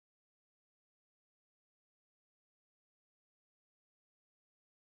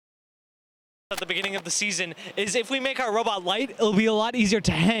at the beginning of the season is if we make our robot light, it'll be a lot easier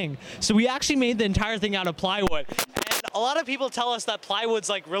to hang. So we actually made the entire thing out of plywood. And a lot of people tell us that plywood's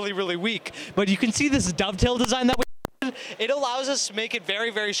like really, really weak. But you can see this dovetail design that we did. It allows us to make it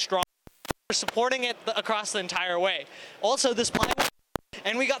very, very strong. We're supporting it across the entire way. Also, this plywood,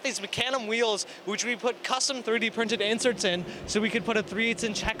 and we got these Mecanum wheels, which we put custom 3D printed inserts in, so we could put a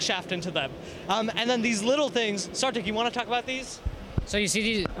 3/8" hex shaft into them. And then these little things, Sartik, you want to talk about these? So you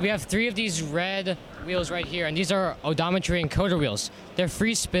see, we have 3 of these red wheels right here, and these are odometry encoder wheels. They're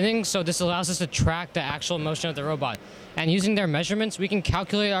free spinning, so this allows us to track the actual motion of the robot. And using their measurements, we can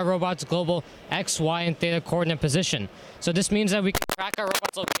calculate our robot's global X, Y, and theta coordinate position. So this means that we can track our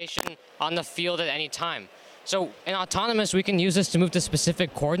robot's location on the field at any time. So in autonomous, we can use this to move to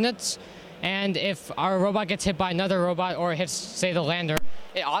specific coordinates. And if our robot gets hit by another robot or hits, say, the lander,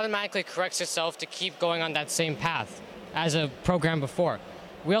 it automatically corrects itself to keep going on that same path as a program before.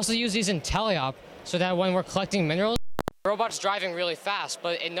 We also use these in teleop so that when we're collecting minerals, the robot's driving really fast,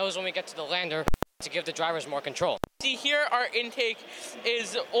 but it knows when we get to the lander to give the drivers more control. See here, our intake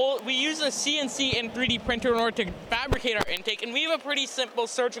is we use a CNC and 3D printer in order to fabricate our intake, and we have a pretty simple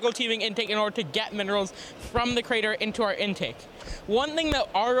surgical tubing intake in order to get minerals from the crater into our intake. One thing that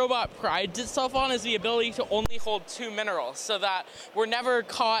our robot prides itself on is the ability to only hold 2 minerals, so that we're never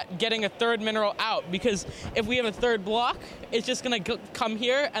caught getting a third mineral out, because if we have a third block, it's just going to come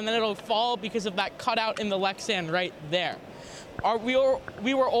here and then it'll fall because of that cutout in the Lexan right there.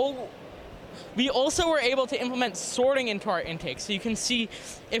 We also were able to implement sorting into our intake. So you can see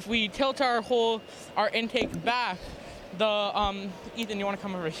if we tilt our intake back, Ethan, you want to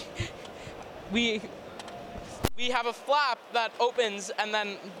come over here? We have a flap that opens, and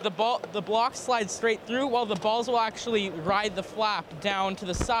then the block slides straight through, while the balls will actually ride the flap down to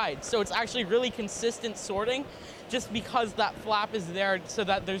the side. So it's actually really consistent sorting, just because that flap is there, so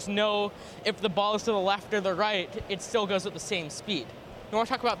that there's no, if the ball is to the left or the right, it still goes at the same speed. You want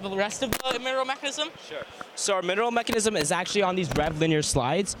to talk about the rest of the mineral mechanism? Sure. So our mineral mechanism is actually on these rev linear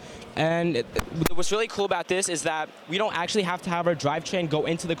slides, and what's really cool about this is that we don't actually have to have our drivetrain go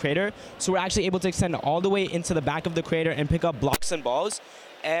into the crater, so we're actually able to extend all the way into the back of the crater and pick up blocks and balls.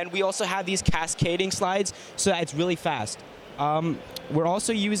 And we also have these cascading slides, so that it's really fast. We're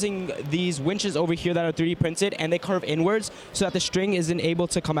also using these winches over here that are 3D printed, and they curve inwards so that the string isn't able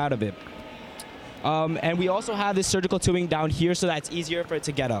to come out of it. And we also have this surgical tubing down here so that it's easier for it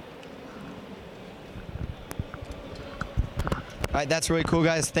to get up. All right, that's really cool,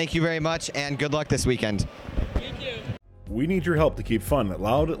 guys. Thank you very much, and good luck this weekend. Thank you. We need your help to keep fun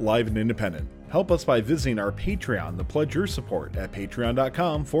loud, live, and independent. Help us by visiting our Patreon to pledge your support at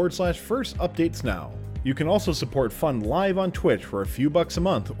patreon.com/first updates now. You can also support Fun live on Twitch for a few bucks a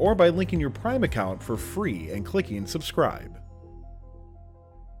month, or by linking your Prime account for free and clicking subscribe.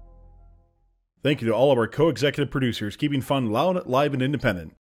 Thank you to all of our co-executive producers keeping Fun loud, live, and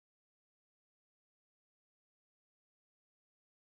independent.